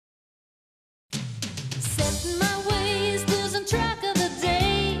Set in my ways, losing track of the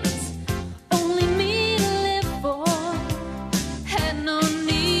days. Only me to live for. Had no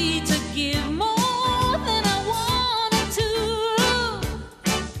need to give more than I wanted to.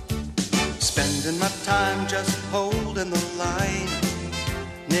 Spending my time just holding the line,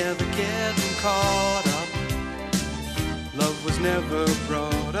 never getting caught up. Love was never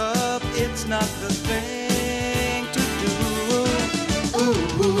brought up, it's not the thing to do. Ooh,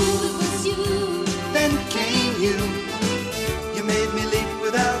 It was you. then came you. You made me leap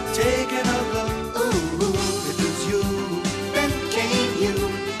without taking a look. Ooh, it was you. Then came you.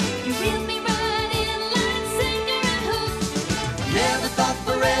 You reeled me right in like sinker and hook. Never thought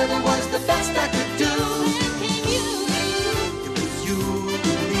forever was the best I could do. Then came you. It was you,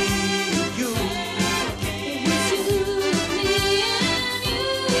 me, you. It was you, me, and you.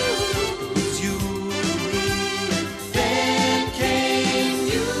 It was you, me. Then came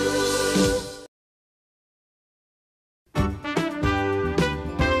you.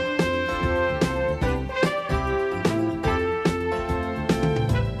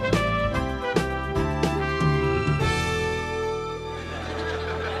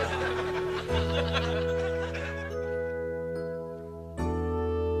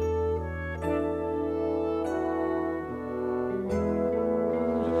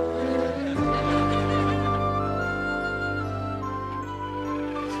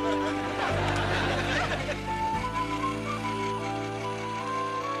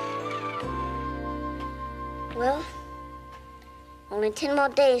 Well, only 10 more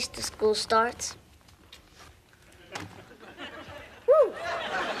days till school starts. Woo!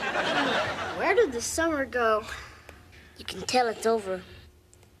 Where did the summer go? You can tell it's over.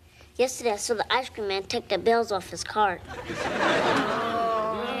 Yesterday I saw the ice cream man take the bells off his cart.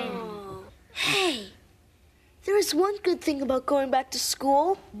 Hey, there is one good thing about going back to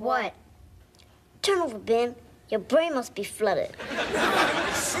school. What? Turn over, Ben. Your brain must be flooded.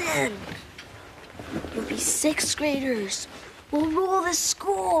 Listen, we'll be 6th graders. We'll rule this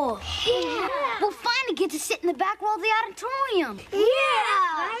school. Yeah. We'll finally get to sit in the back row of the auditorium.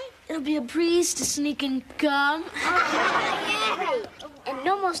 Yeah. It'll be a breeze to sneak and gum. And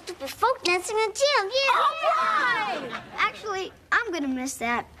no more stupid folk dancing in the gym. Yeah. Actually, I'm gonna miss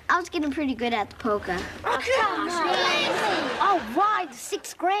that. I was getting pretty good at the polka. Oh, All right, the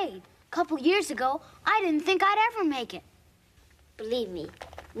 6th grade. A couple years ago, I didn't think I'd ever make it. Believe me,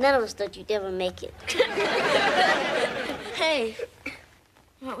 none of us thought you'd ever make it. Hey,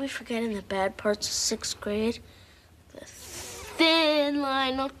 aren't we forgetting the bad parts of 6th grade? The thin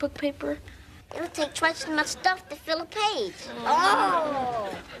line notebook paper. It'll take twice as much stuff to fill a page. Oh!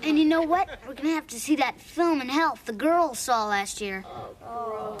 And you know what? We're gonna have to see that film in health the girls saw last year.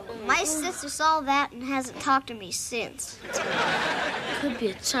 My sister saw that and hasn't talked to me since. Could be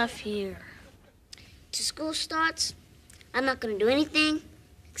a tough year. Till school starts, I'm not gonna do anything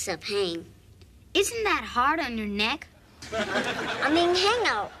except hang. Isn't that hard on your neck? I mean, hang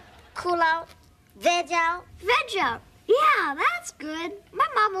out, cool out, veg out. Veg out. Yeah, that's good. My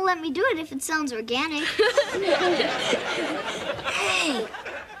mom will let me do it if it sounds organic. Hey,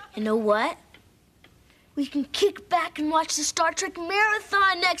 you know what? We can kick back and watch the Star Trek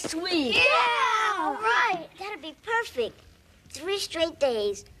marathon next week. Yeah, all right. That'd be perfect. 3 straight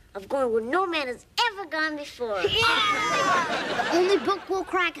days of going where no man has ever gone before. The only book we'll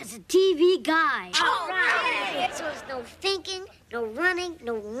crack is a TV guide. All right. So it's no thinking, no running,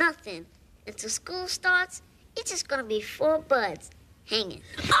 no nothing. Until school starts, it's just gonna be 4 buds hanging.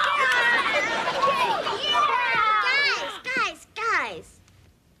 Guys,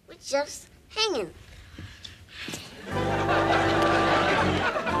 we're just hanging.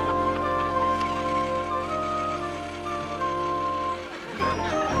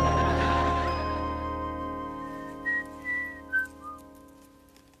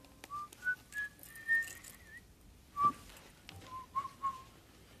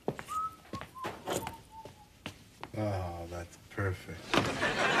 Oh, that's perfect.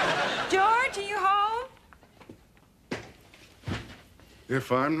 George, are you home?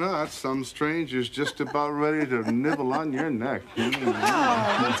 If I'm not, some stranger's just about ready to nibble on your neck.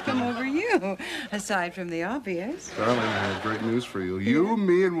 Oh, what's come over you, aside from the obvious? Darling, I have great news for you. You,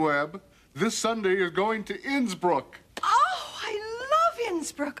 me, and Webb, this Sunday is going to Innsbruck. Oh, I love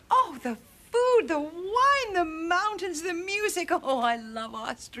Innsbruck. Oh, the food, the wine, the mountains, the music. Oh, I love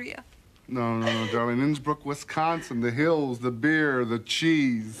Austria. No, darling. Innsbruck, Wisconsin. The hills, the beer, the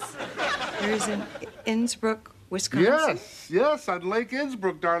cheese. There's an Innsbruck, Wisconsin? Yes, on Lake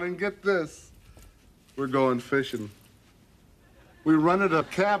Innsbruck, darling. Get this. We're going fishing. We rented a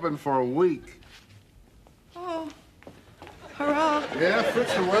cabin for a week. Oh, hurrah. Yeah,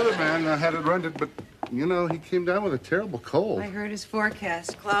 Fritz the weatherman had it rented, but You know, he came down with a terrible cold. I heard his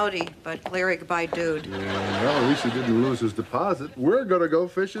forecast. Cloudy, but cleric by dude. Yeah, well, at least he didn't lose his deposit. We're gonna go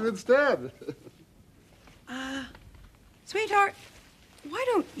fishing instead. Sweetheart, why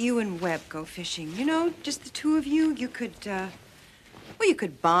don't you and Webb go fishing? You know, just the two of you. You could, well, you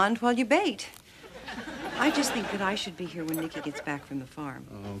could bond while you bait. I just think that I should be here when Nicky gets back from the farm.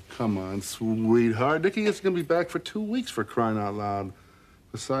 Oh, come on, sweetheart. Nicky is gonna be back for 2 weeks, for crying out loud.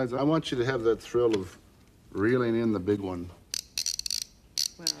 Besides, I want you to have that thrill of reeling in the big one.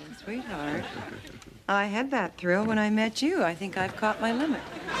 Well, sweetheart, I had that thrill when I met you. I think I've caught my limit.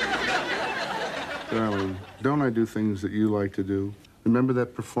 Darling, don't I do things that you like to do? Remember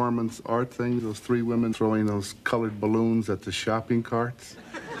that performance art thing? Those 3 women throwing those colored balloons at the shopping carts?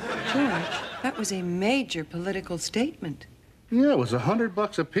 George, that was a major political statement. Yeah, it was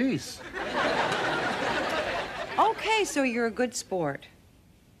 $100 a piece. Okay, so you're a good sport.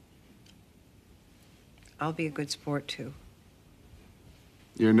 I'll be a good sport, too.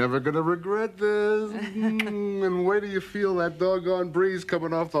 You're never gonna regret this. And wait till you feel that doggone breeze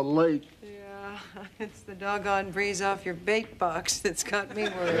coming off the lake. Yeah, it's the doggone breeze off your bait box that's got me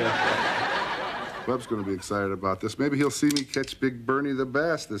worried. Webb's gonna be excited about this. Maybe he'll see me catch Big Bernie the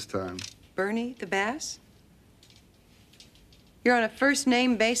bass this time. Bernie the bass? You're on a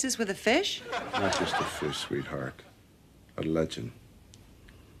first-name basis with a fish? Not just a fish, sweetheart. A legend.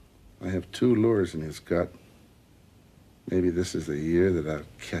 I have 2 lures in his gut. Maybe this is the year that I'll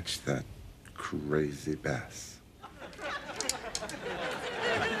catch that crazy bass.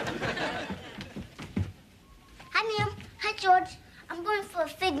 Hi, Neil. Hi, George. I'm going for a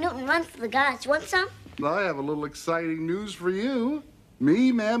Fig Newton run for the guys. Want some? I have a little exciting news for you.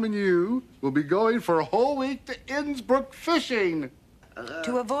 Me, Ma'am, and you will be going for a whole week to Innsbruck fishing.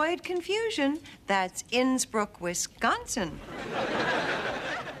 To avoid confusion, that's Innsbruck, Wisconsin.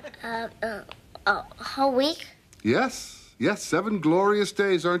 A whole week? Yes, 7 glorious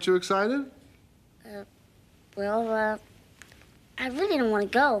days. Aren't you excited? Well, I really don't want to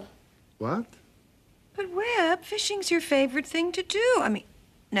go. What? But Webb, fishing's your favorite thing to do. I mean,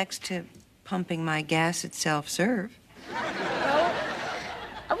 next to pumping my gas at self-serve. Well,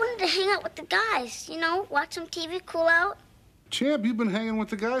 I wanted to hang out with the guys, you know, watch some TV, cool out. Champ, you've been hanging with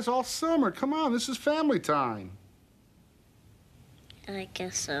the guys all summer. Come on, this is family time. I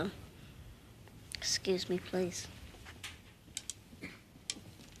guess so. Excuse me, please.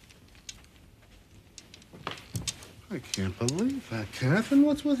 I can't believe that, Catherine.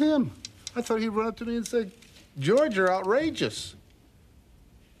 What's with him? I thought he'd run up to me and say, George, you're outrageous.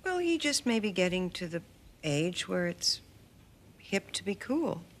 Well, he just may be getting to the age where it's hip to be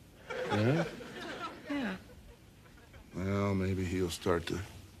cool. Yeah? Yeah. Well, maybe he'll start to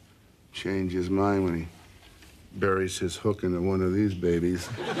change his mind when he buries his hook into one of these babies.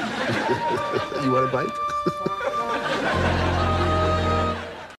 You want a bite?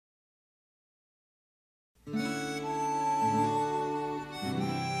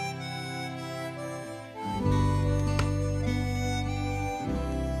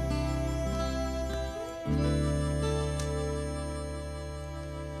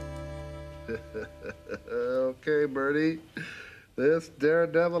 Okay, Bertie. This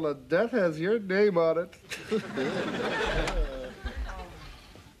daredevil of death has your name on it.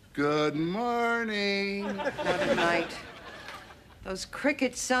 Good morning. What a night. Those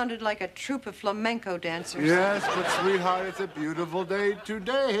crickets sounded like a troupe of flamenco dancers. Yes, but sweetheart, it's a beautiful day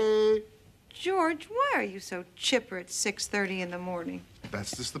today. George, why are you so chipper at 6:30 in the morning?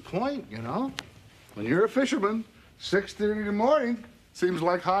 That's just the point, you know? When you're a fisherman, 6:30 in the morning seems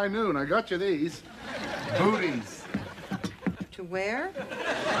like high noon. I got you these. Booties. To wear?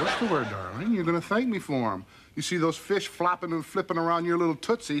 What's the word, darling? You're gonna thank me for them. You see those fish flopping and flipping around your little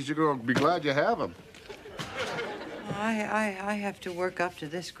tootsies, you're gonna be glad you have them. I have to work up to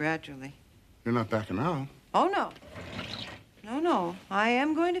this gradually. You're not backing out. Oh, no. No. I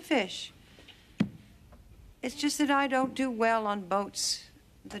am going to fish. It's just that I don't do well on boats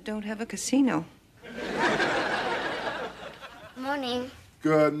that don't have a casino. Morning.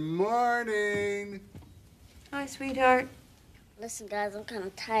 Good morning. Hi, sweetheart. Listen, guys, I'm kind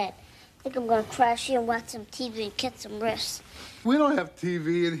of tired. I think I'm going to crash here and watch some TV and catch some rest. We don't have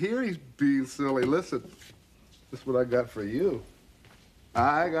TV in here. He's being silly. Listen, this is what I got for you.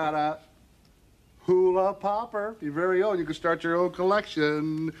 I got a hula popper, your very own. You can start your own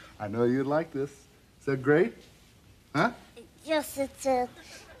collection. I know you'd like this. Is that great? Huh? Yes, it's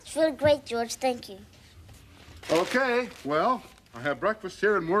really great, George. Thank you. Okay, well, I have breakfast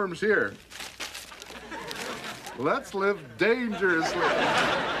here and worms here. Let's live dangerously.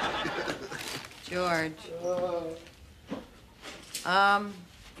 George.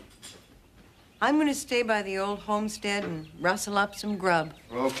 I'm going to stay by the old homestead and rustle up some grub.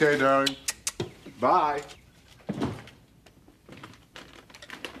 Okay, darling. Bye.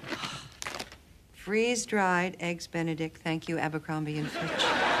 Freeze-dried eggs Benedict. Thank you, Abercrombie and Fitch.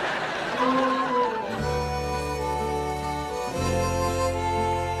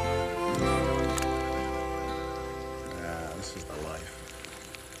 This is the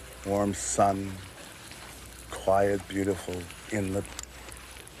life. Warm sun, quiet, beautiful inlet,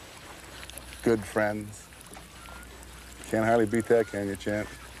 good friends. Can't hardly beat that, can you, Champ?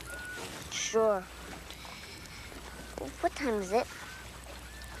 Sure. What time is it?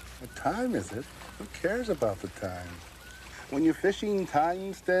 What time is it? Who cares about the time? When you're fishing,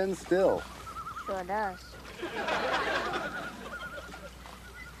 time stands still. Sure does.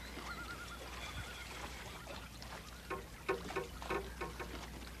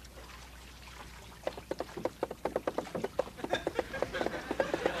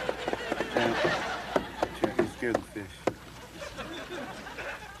 Champ, you scared the fish.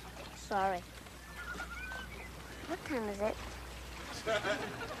 Sorry. What time is it?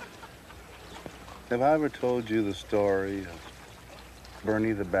 Have I ever told you the story of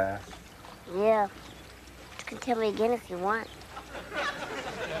Bernie the bass? Yeah. You can tell me again if you want.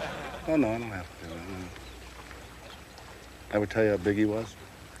 Oh, no, I don't have to. Ever tell you how big he was?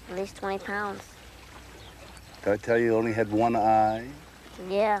 At least 20 pounds. Did I tell you he only had one eye?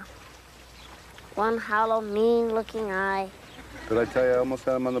 Yeah. One hollow, mean-looking eye. Did I tell you I almost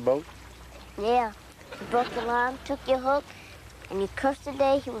had him on the boat? Yeah. You broke the line, took your hook, and you cursed the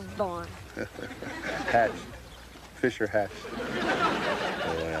day he was born. Hatched. Fisher hatched.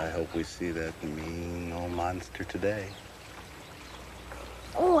 Boy, I hope we see that mean old monster today.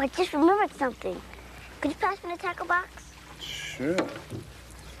 Oh, I just remembered something. Could you pass me the tackle box? Sure.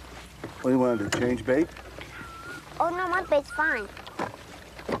 What do you want to do, change bait? Oh, no, my bait's fine.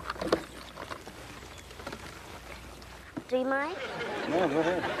 Do you mind? No, go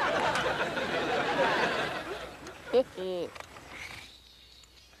ahead.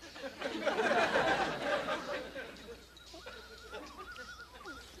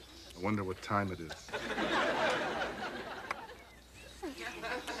 I wonder what time it is.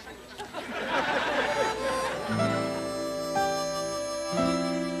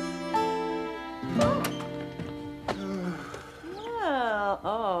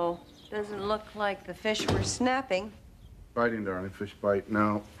 Well, doesn't look like the fish were snapping. Biting, darling. Fish bite.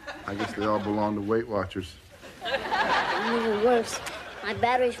 No, I guess they all belong to Weight Watchers. Even worse, my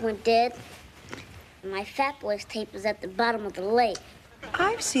batteries went dead, and my Fat Boys tape was at the bottom of the lake.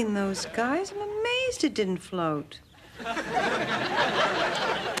 I've seen those guys. I'm amazed it didn't float.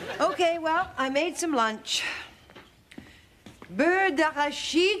 Okay, well, I made some lunch. Beurre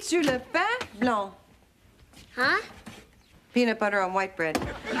d'arachide sur le pain blanc. Huh? Peanut butter on white bread.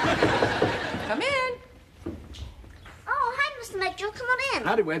 Come in. Oh, hi, Mr. McDrew. Come on in.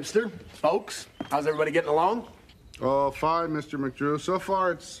 Howdy, Webster. Folks, how's everybody getting along? Oh, fine, Mr. McDrew. So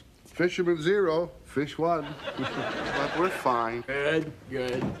far, it's fisherman 0, fish 1. But we're fine. Good,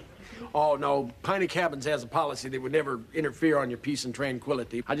 good. Oh, no, Piney Cabins has a policy that would never interfere on your peace and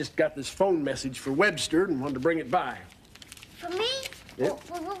tranquility. I just got this phone message for Webster and wanted to bring it by. For me? Yep.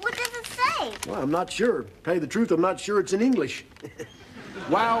 What does it say? Well, I'm not sure. Tell you the truth, I'm not sure it's in English.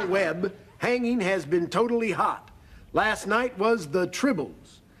 Wow, Webb, hanging has been totally hot. Last night was the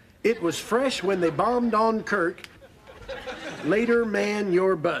Tribbles. It was fresh when they bombed on Kirk. Later, man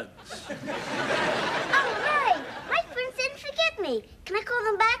your buds. All right. My friends didn't forget me. Can I call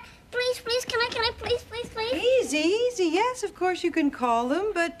them back? Please, please, can I please, please, please? Easy, easy. Yes, of course you can call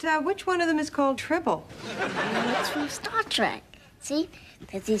them, but which one of them is called Tribble? It's from Star Trek. See,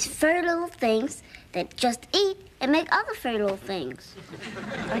 there's these furry little things that just eat and make other furry little things.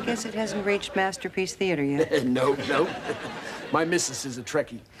 I guess it hasn't reached Masterpiece Theater yet. No. My missus is a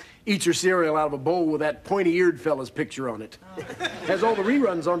Trekkie. Eats her cereal out of a bowl with that pointy-eared fella's picture on it. Has all the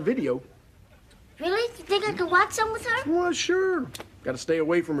reruns on video. Really? You think I could watch some with her? Well, sure. Got to stay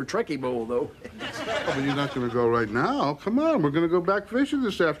away from her Trekkie bowl, though. Oh, but you're not going to go right now. Come on, we're going to go back fishing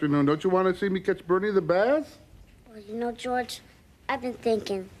this afternoon. Don't you want to see me catch Bernie the bass? Well, you know, George, I've been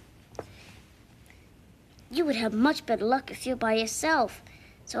thinking. You would have much better luck if you're by yourself.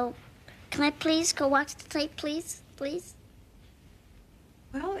 So, can I please go watch the tape, please? Please?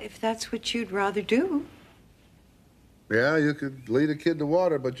 Well, if that's what you'd rather do. Yeah, you could lead a kid to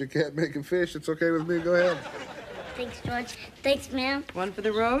water, but you can't make him fish. It's okay with me. Go ahead. Thanks, George. Thanks, ma'am. One for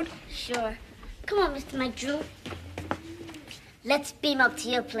the road? Sure. Come on, Mr. McDrew. Let's beam up to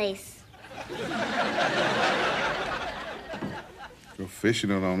your place. Go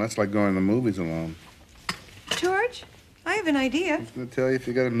fishing alone. That's like going to the movies alone. George, I have an idea. I'm going to tell you if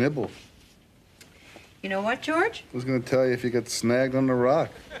you got a nibble. You know what, George? I was going to tell you if you get snagged on the rock.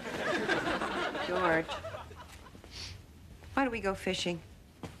 George, why don't we go fishing?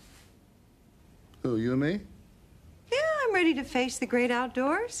 Who, you and me? Yeah, I'm ready to face the great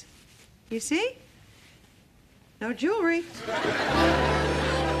outdoors. You see? No jewelry.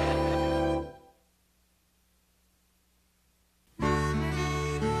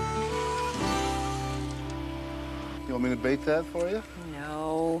 You want me to bait that for you?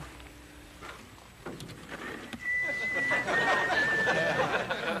 No.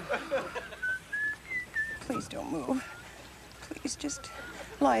 Please don't move. Please just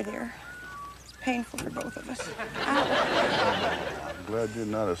lie there. It's painful for both of us. Ow. I'm glad you're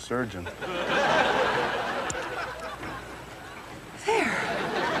not a surgeon. There.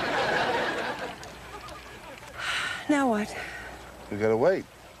 Now what? We gotta wait.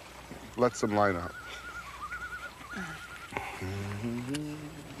 Let some line out.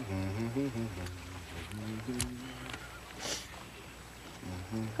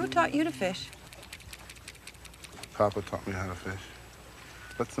 Who taught you to fish? Papa taught me how to fish.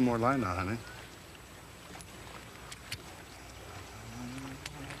 Let some more line out, honey.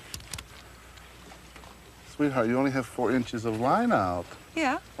 Sweetheart, you only have 4 inches of line out.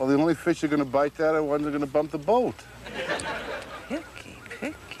 Yeah. Well, the only fish you're gonna bite that are ones that are gonna bump the boat. Picky,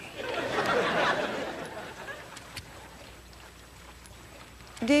 picky.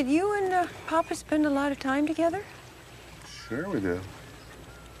 Did you and Papa spend a lot of time together? Sure we do.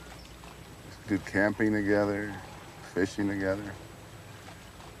 Did camping together, fishing together.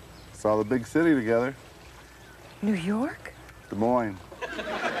 Saw the big city together. New York? Des Moines.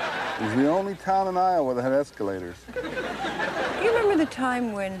 It was the only town in Iowa that had escalators. You remember the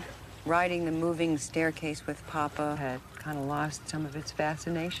time when riding the moving staircase with Papa had kind of lost some of its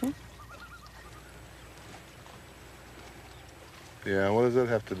fascination? Yeah, what does that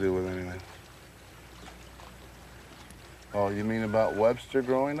have to do with anything? Oh, you mean about Webster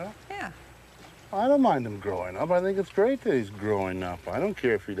growing up? Yeah. I don't mind him growing up. I think it's great that he's growing up. I don't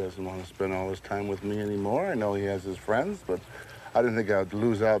care if he doesn't want to spend all his time with me anymore. I know he has his friends, but I didn't think I'd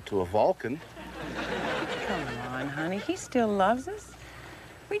lose out to a Vulcan. Come on, honey. He still loves us.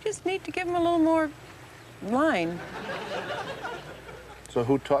 We just need to give him a little more line. So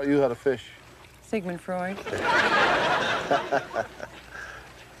who taught you how to fish? Sigmund Freud.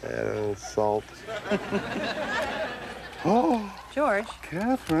 That old salt. Oh, George.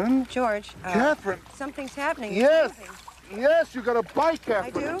 Catherine. George. Catherine. Something's happening. Yes. It's Yes, you got a bite, I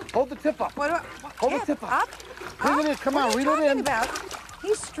Catherine. do? Hold the tip up. What do I... Hold the Tip tip up. up? Bring it in. Come on, What are reel you it talking in. about?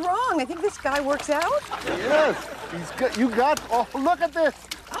 He's strong. I think this guy works out. Yes. He's good. You got. Oh, look at this.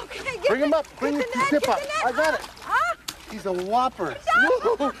 Okay, get Bring him up. Bring the the net, tip get up. the net. I got it. Ah, He's a whopper.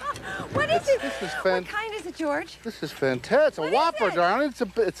 ah. What is it? This is What kind is it, George? This is fantastic. It's a What is whopper, it? darling. It's a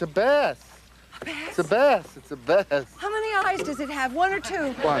bass. A bass? It's a bass. It's a bass. How many eyes does it have? 1 or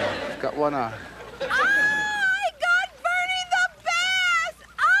 2? One. It's got one eye. I got Bernie the Bass!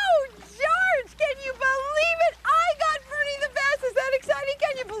 Oh, George, can you believe it? I got Bernie the Bass. Is that exciting?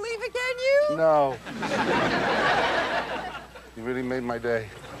 Can you believe it, can you? No. You really made my day.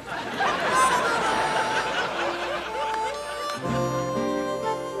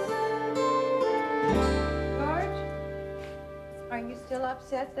 George, are you still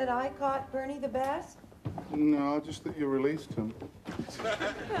upset that I caught Bernie the Bass? No, just that you released him.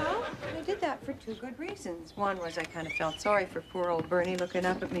 Well, I did that for 2 good reasons. One was I kind of felt sorry for poor old Bernie looking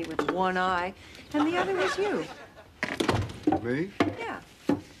up at me with one eye, and the other was you. Me? Yeah.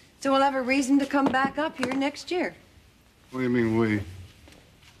 So we'll have a reason to come back up here next year. What do you mean, we?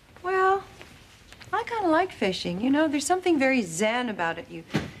 Well, I kind of like fishing. You know, there's something very zen about it. You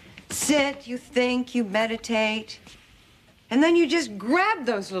sit, you think, you meditate, and then you just grab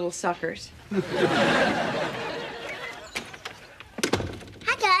those little suckers.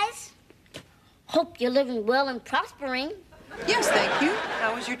 Hi, guys. Hope you're living well and prospering. Yes, thank you.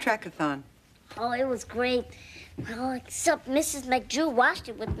 How was your trek-a-thon? Oh, it was great. Well, except Mrs. McDrew watched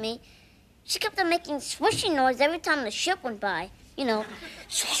it with me. She kept on making swishing noise every time the ship went by. You know.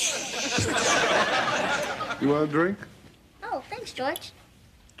 You want a drink? Oh, thanks, George.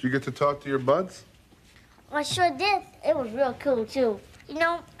 Did you get to talk to your buds? Oh, I sure did. It was real cool, too. You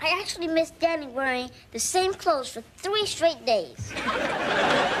know, I actually missed Danny wearing the same clothes for 3 straight days.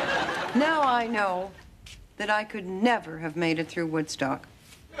 Now I know that I could never have made it through Woodstock.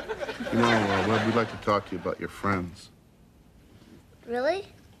 You know, Webb, we'd like to talk to you about your friends. Really?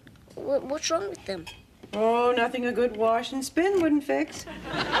 What's wrong with them? Oh, nothing a good wash and spin wouldn't fix.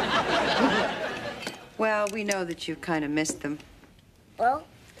 Well, we know that you kind of missed them. Well,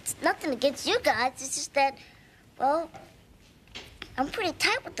 it's nothing against you guys. It's just that, well, I'm pretty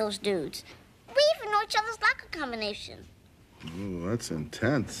tight with those dudes. We even know each other's locker combination. Ooh, that's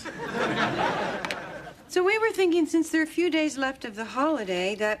intense. So we were thinking, since there are a few days left of the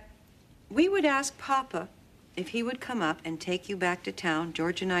holiday, that we would ask Papa if he would come up and take you back to town.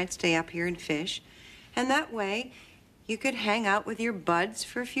 George and I'd stay up here and fish. And that way, you could hang out with your buds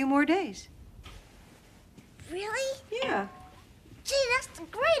for a few more days. Really? Yeah. Gee, that's the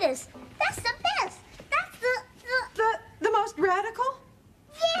greatest. That's the best. That's The most radical?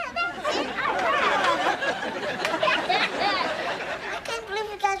 Yeah, that's it. I can't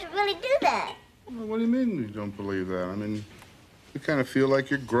believe you guys would really do that. Well, what do you mean you don't believe that? I mean, you kind of feel like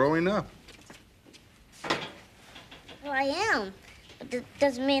you're growing up. Well, I am. But that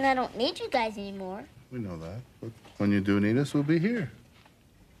doesn't mean I don't need you guys anymore. We know that. But when you do need us, we'll be here.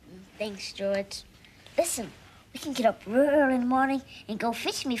 Thanks, George. Listen, we can get up real early in the morning and go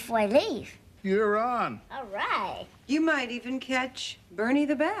fishing before I leave. You're on. All right. You might even catch Bernie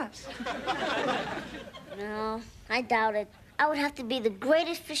the bass. No, I doubt it. I would have to be the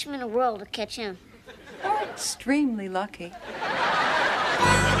greatest fisherman in the world to catch him. Extremely lucky.